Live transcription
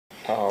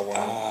Oh,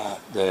 wow.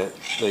 The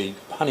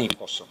honey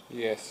possum.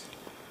 Yes.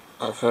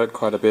 I've heard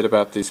quite a bit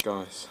about these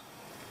guys.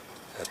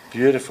 A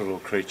beautiful little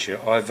creature.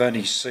 I've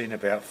only seen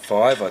about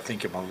 5, I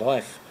think, in my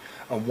life,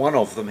 and one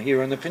of them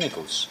here in the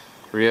Pinnacles.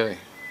 Really?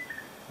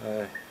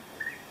 Uh,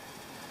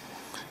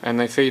 And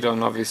they feed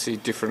on obviously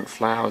different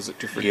flowers at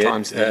different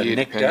times of the year,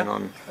 nectar,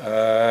 depending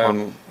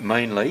on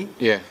mainly.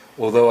 Yeah.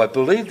 Although I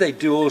believe they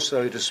do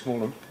also eat a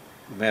small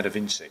amount of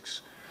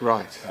insects.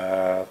 Right.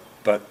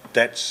 But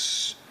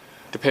that's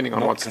Depending on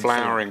not what's confirmed.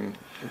 flowering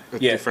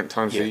at Yeah, different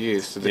times of the year,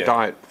 so the yeah.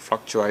 diet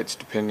fluctuates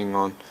depending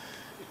on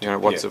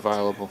what's Yeah.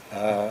 available.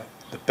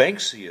 The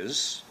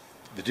Banksias,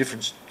 the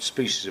different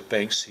species of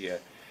Banksia,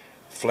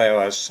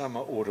 flower summer,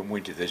 autumn,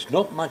 winter. There's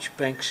not much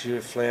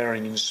Banksia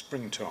flowering in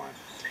springtime,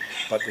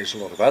 but there's a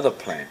lot of other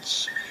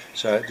plants.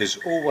 So there's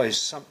always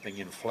something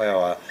in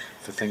flower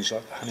for things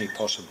like the honey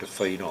possum to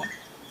feed on.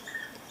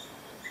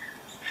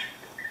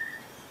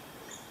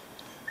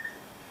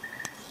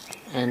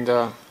 And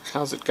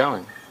how's it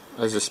going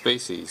as a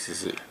species?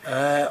 Is it?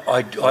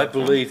 I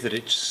believe that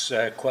it's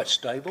quite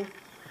stable.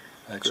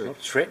 It's Good. not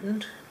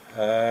threatened.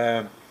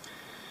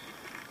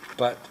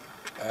 But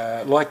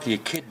like the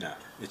echidna,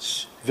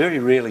 it's very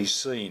rarely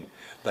seen.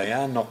 They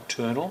are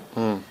nocturnal,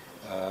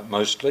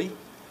 mostly,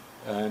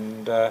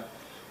 and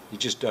you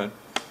just don't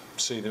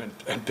see them,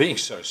 and being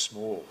so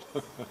small.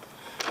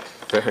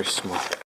 Very small.